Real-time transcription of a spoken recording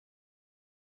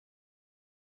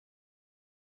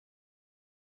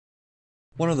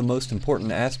One of the most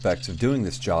important aspects of doing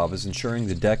this job is ensuring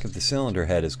the deck of the cylinder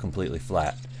head is completely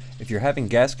flat. If you're having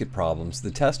gasket problems, the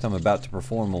test I'm about to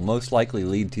perform will most likely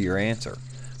lead to your answer.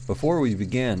 Before we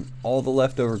begin, all the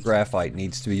leftover graphite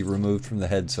needs to be removed from the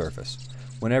head surface.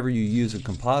 Whenever you use a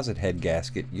composite head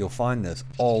gasket, you'll find this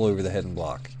all over the head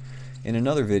block. In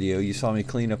another video, you saw me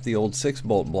clean up the old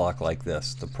 6-bolt block like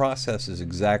this. The process is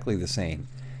exactly the same.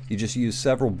 You just use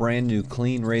several brand new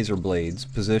clean razor blades,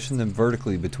 position them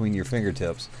vertically between your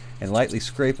fingertips, and lightly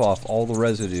scrape off all the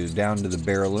residue down to the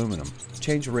bare aluminum.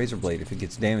 Change the razor blade if it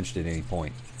gets damaged at any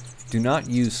point. Do not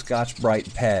use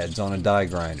Scotch-Brite pads on a die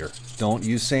grinder. Don't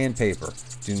use sandpaper.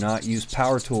 Do not use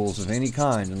power tools of any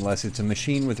kind unless it's a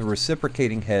machine with a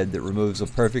reciprocating head that removes a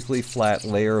perfectly flat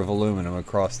layer of aluminum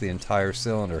across the entire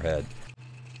cylinder head.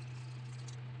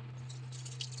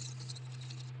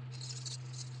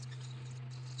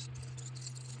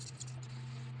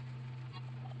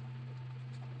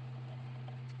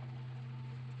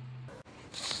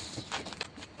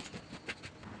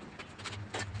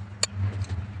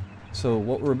 So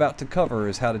what we're about to cover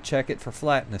is how to check it for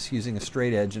flatness using a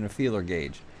straight edge and a feeler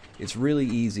gauge. It's really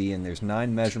easy, and there's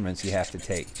 9 measurements you have to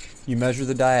take. You measure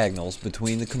the diagonals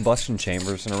between the combustion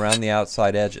chambers and around the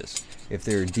outside edges. If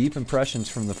there are deep impressions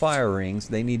from the fire rings,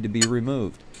 they need to be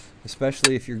removed,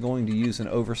 especially if you're going to use an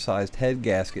oversized head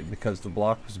gasket because the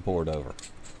block was bored over.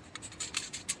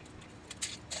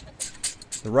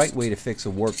 The right way to fix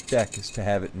a warped deck is to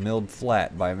have it milled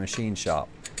flat by a machine shop.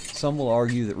 Some will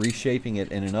argue that reshaping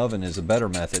it in an oven is a better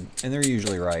method, and they're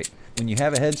usually right. When you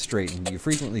have a head straightened, you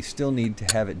frequently still need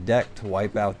to have it decked to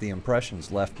wipe out the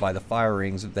impressions left by the fire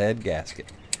rings of the head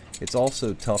gasket. It's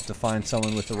also tough to find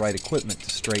someone with the right equipment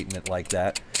to straighten it like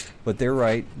that, but they're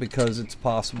right because it's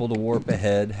possible to warp a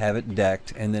head, have it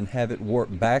decked, and then have it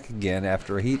warp back again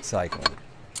after a heat cycle.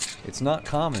 It's not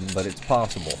common, but it's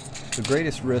possible. The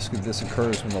greatest risk of this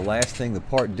occurs when the last thing the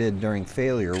part did during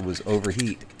failure was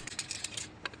overheat.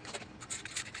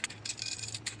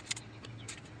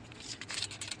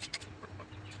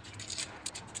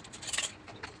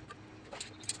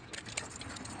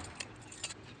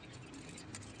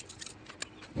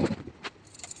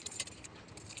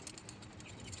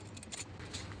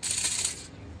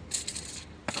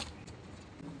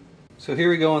 So here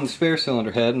we go on the spare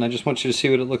cylinder head, and I just want you to see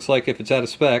what it looks like if it's out of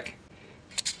spec.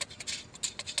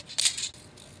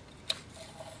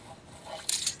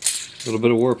 A little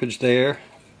bit of warpage there,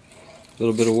 a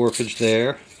little bit of warpage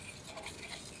there.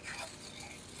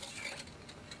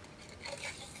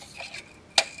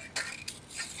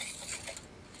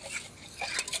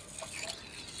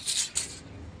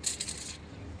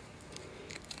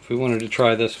 If we wanted to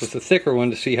try this with a thicker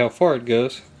one to see how far it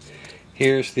goes,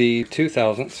 here's the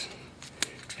 2/1000ths.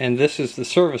 And this is the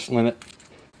service limit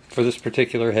for this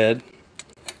particular head.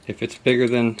 If it's bigger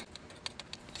than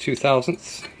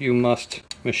 2/1000ths, you must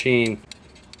machine.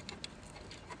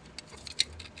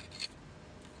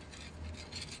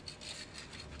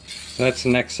 That's the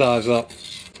next size up.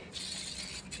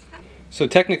 So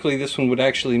technically this one would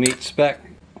actually meet spec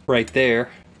right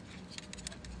there.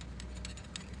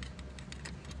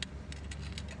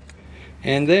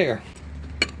 And there.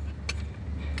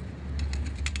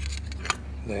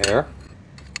 There.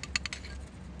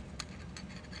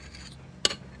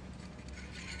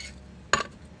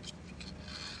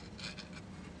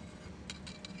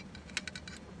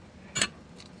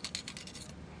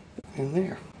 And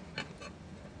there.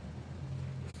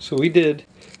 So we did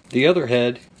the other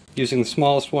head using the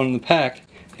smallest one in the pack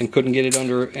and couldn't get it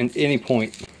under at any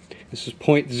point. This is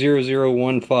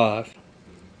 0.0015.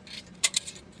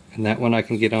 And that one I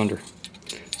can get under.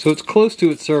 So it's close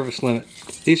to its service limit.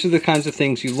 These are the kinds of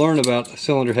things you learn about a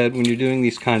cylinder head when you're doing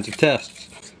these kinds of tests.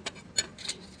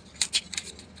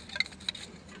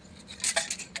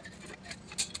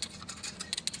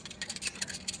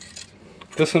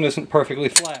 This one isn't perfectly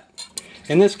flat.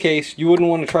 In this case, you wouldn't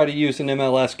want to try to use an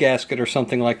MLS gasket or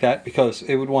something like that because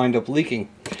it would wind up leaking.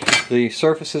 The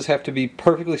surfaces have to be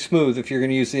perfectly smooth if you're going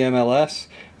to use the MLS.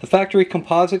 The factory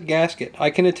composite gasket, I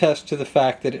can attest to the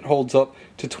fact that it holds up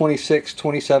to 26,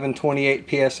 27,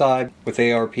 28 psi with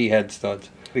ARP head studs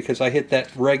because I hit that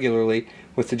regularly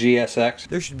with the GSX.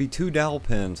 There should be 2 dowel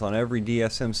pins on every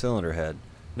DSM cylinder head.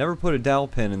 Never put a dowel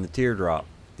pin in the teardrop.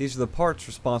 These are the parts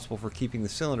responsible for keeping the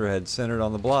cylinder head centered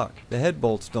on the block. The head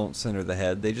bolts don't center the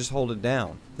head, they just hold it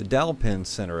down. The dowel pins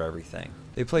center everything.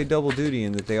 They play double duty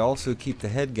in that they also keep the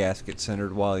head gasket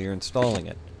centered while you're installing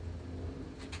it.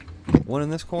 One in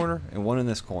this corner and one in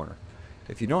this corner.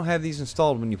 If you don't have these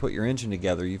installed when you put your engine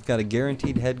together, you've got a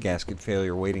guaranteed head gasket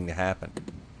failure waiting to happen.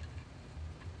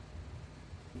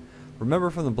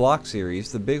 Remember from the block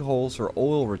series, the big holes are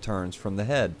oil returns from the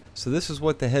head. So this is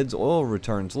what the head's oil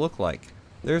returns look like.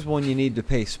 There's one you need to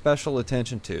pay special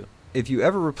attention to. If you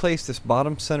ever replace this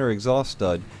bottom center exhaust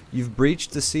stud, you've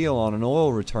breached the seal on an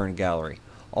oil return gallery.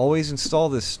 Always install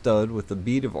this stud with a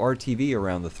bead of RTV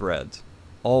around the threads.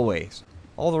 Always.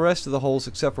 All the rest of the holes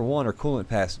except for one are coolant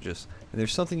passages, and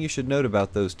there's something you should note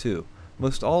about those too.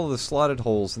 Most all of the slotted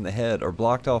holes in the head are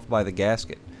blocked off by the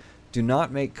gasket. Do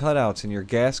not make cutouts in your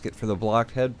gasket for the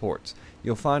blocked head ports.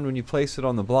 You'll find when you place it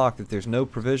on the block that there's no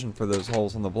provision for those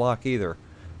holes on the block either.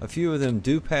 A few of them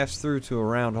do pass through to a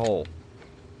round hole.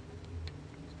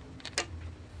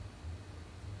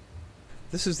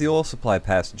 This is the oil supply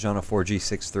passage on a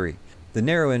 4G63. The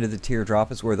narrow end of the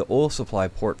teardrop is where the oil supply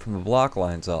port from the block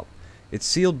lines up. It's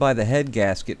sealed by the head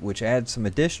gasket, which adds some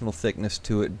additional thickness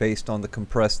to it based on the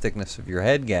compressed thickness of your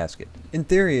head gasket. In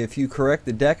theory, if you correct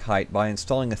the deck height by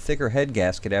installing a thicker head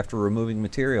gasket after removing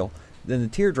material, then the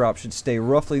teardrop should stay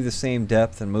roughly the same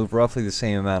depth and move roughly the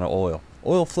same amount of oil.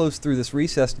 Oil flows through this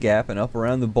recessed gap and up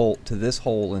around the bolt to this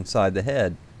hole inside the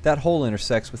head. That hole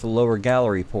intersects with the lower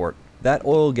gallery port. That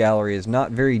oil gallery is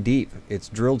not very deep. It's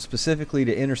drilled specifically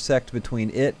to intersect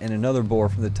between it and another bore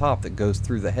from the top that goes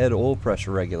through the head oil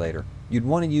pressure regulator. You'd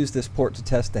want to use this port to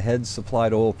test the head's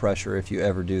supplied oil pressure if you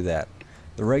ever do that.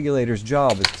 The regulator's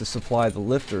job is to supply the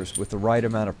lifters with the right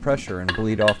amount of pressure and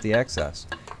bleed off the excess.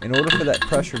 In order for that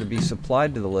pressure to be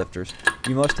supplied to the lifters,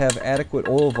 you must have adequate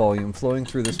oil volume flowing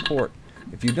through this port.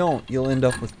 If you don't, you'll end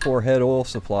up with poor head oil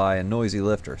supply and noisy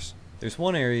lifters. There's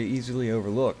one area easily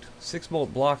overlooked.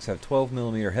 6-bolt blocks have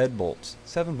 12mm head bolts.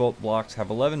 7-bolt blocks have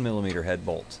 11mm head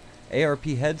bolts. ARP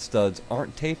head studs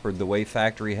aren't tapered the way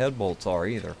factory head bolts are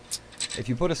either. If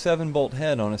you put a 7-bolt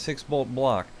head on a 6-bolt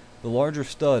block, the larger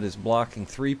stud is blocking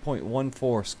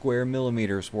 3.14 square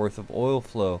millimeters worth of oil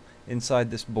flow inside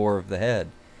this bore of the head.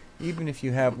 Even if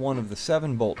you have one of the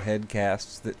 7-bolt head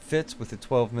casts that fits with the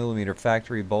 12mm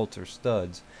factory bolts or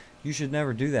studs, you should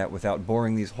never do that without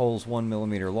boring these holes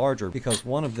 1mm larger, because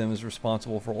one of them is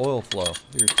responsible for oil flow.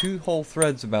 There are two whole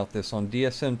threads about this on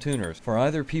DSM tuners, for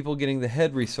either people getting the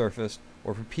head resurfaced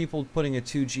or for people putting a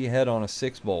 2G head on a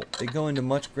 6-bolt. They go into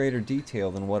much greater detail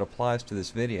than what applies to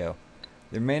this video.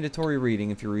 They're mandatory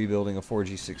reading if you're rebuilding a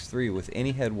 4G63 with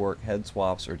any head work, head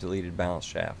swaps, or deleted balance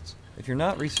shafts. If you're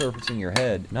not resurfacing your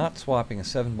head, not swapping a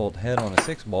 7-bolt head on a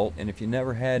 6-bolt, and if you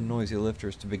never had noisy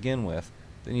lifters to begin with,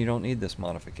 then you don't need this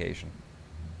modification.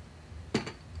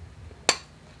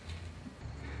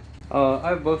 I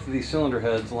have both of these cylinder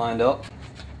heads lined up.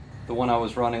 The one I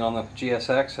was running on the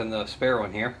GSX and the spare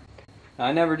one here.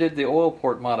 I never did the oil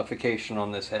port modification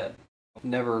on this head.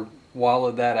 Never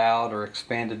wallowed that out or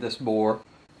expanded this bore.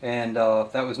 And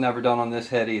that was never done on this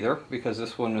head either, because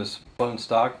this one was bone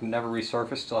stock, never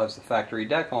resurfaced, still has the factory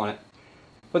deck on it.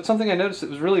 But something I noticed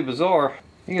that was really bizarre,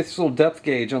 you get this little depth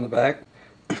gauge on the back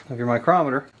of your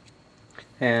micrometer,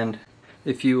 and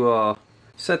if you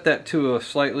set that to a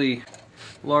slightly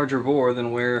larger bore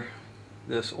than where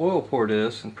this oil port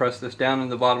is, and press this down in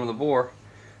the bottom of the bore,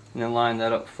 and then line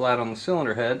that up flat on the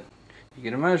cylinder head, you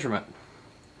get a measurement.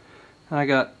 And I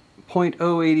got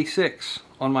 0.086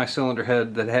 on my cylinder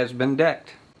head that has been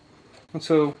decked. And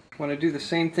so when I do the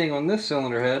same thing on this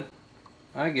cylinder head,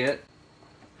 I get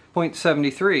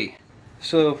 0.73.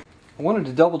 So I wanted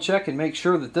to double check and make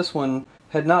sure that this one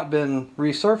had not been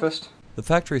resurfaced. The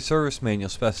factory service manual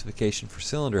specification for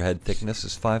cylinder head thickness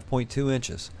is 5.2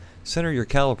 inches. Center your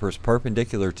calipers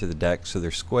perpendicular to the deck so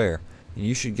they're square, and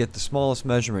you should get the smallest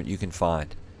measurement you can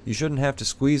find. You shouldn't have to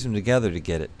squeeze them together to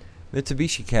get it.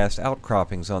 Mitsubishi cast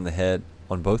outcroppings on the head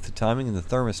on both the timing and the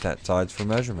thermostat sides for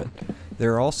measurement.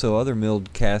 There are also other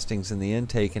milled castings in the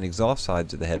intake and exhaust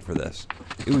sides of the head for this.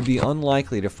 It would be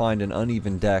unlikely to find an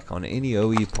uneven deck on any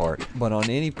OE part, but on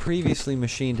any previously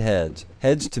machined heads,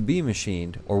 heads to be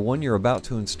machined, or one you're about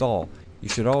to install, you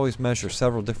should always measure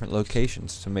several different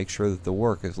locations to make sure that the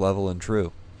work is level and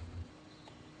true.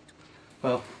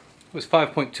 Well, it was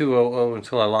 5.200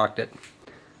 until I locked it.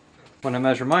 When I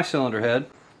measure my cylinder head,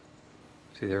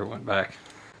 see there it went back.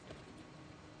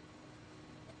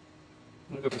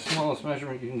 Look at the smallest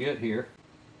measurement you can get here.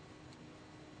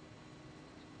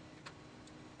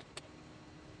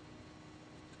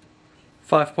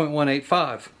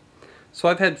 .185. So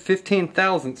I've had 15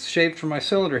 thousandths shaved from my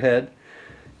cylinder head,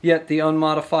 yet the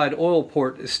unmodified oil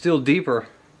port is still deeper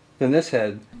than this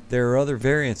head. There are other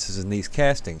variances in these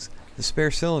castings. The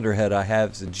spare cylinder head I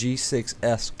have is a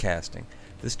G6S casting.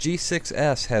 This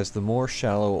G6S has the more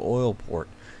shallow oil port.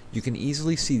 You can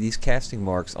easily see these casting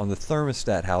marks on the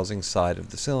thermostat housing side of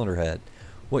the cylinder head.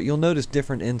 What you'll notice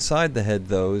different inside the head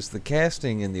though is the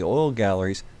casting in the oil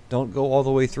galleries don't go all the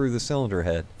way through the cylinder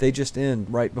head. They just end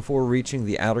right before reaching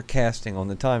the outer casting on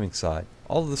the timing side.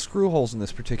 All of the screw holes in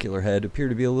this particular head appear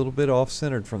to be a little bit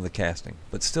off-centered from the casting,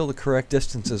 but still the correct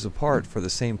distances apart for the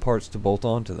same parts to bolt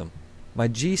onto them. My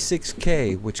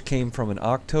G6K, which came from an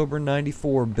October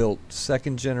 94 built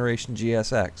second generation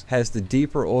GSX, has the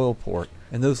deeper oil port,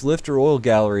 and those lifter oil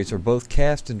galleries are both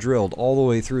cast and drilled all the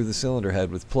way through the cylinder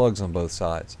head with plugs on both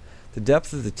sides. The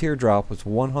depth of the teardrop was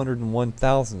 101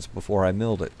 thousandths before I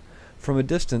milled it. From a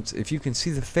distance, if you can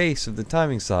see the face of the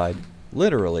timing side,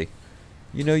 literally,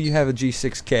 you know you have a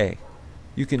G6K.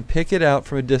 You can pick it out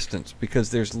from a distance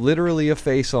because there's literally a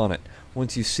face on it.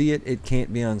 Once you see it, it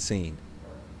can't be unseen.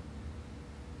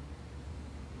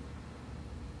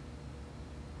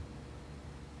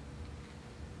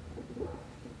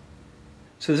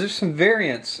 So there's some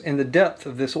variance in the depth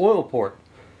of this oil port,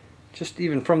 just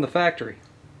even from the factory.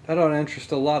 That ought to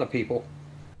interest a lot of people.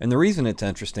 And the reason it's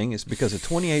interesting is because a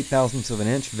 28 thousandths of an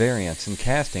inch variance in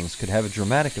castings could have a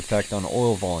dramatic effect on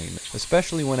oil volume,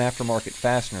 especially when aftermarket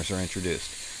fasteners are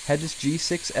introduced. Had this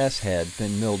G6S head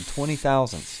been milled 20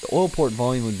 thousandths, the oil port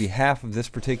volume would be half of this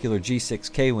particular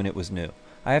G6K when it was new.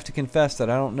 I have to confess that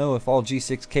I don't know if all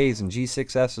G6Ks and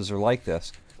G6Ss are like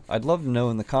this. I'd love to know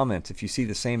in the comments if you see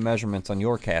the same measurements on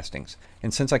your castings.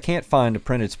 And since I can't find a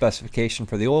printed specification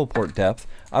for the oil port depth,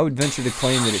 I would venture to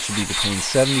claim that it should be between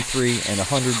 73 and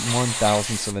 101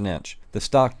 thousandths of an inch, the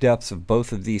stock depths of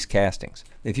both of these castings.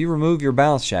 If you remove your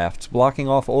balance shafts, blocking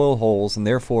off oil holes and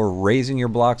therefore raising your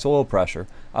block's oil pressure,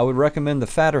 I would recommend the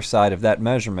fatter side of that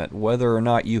measurement whether or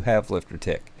not you have lifter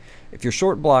tick. If your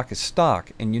short block is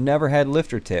stock and you never had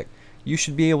lifter tick, you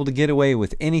should be able to get away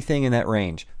with anything in that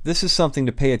range. This is something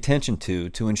to pay attention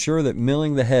to ensure that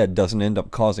milling the head doesn't end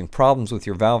up causing problems with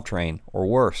your valve train, or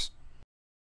worse.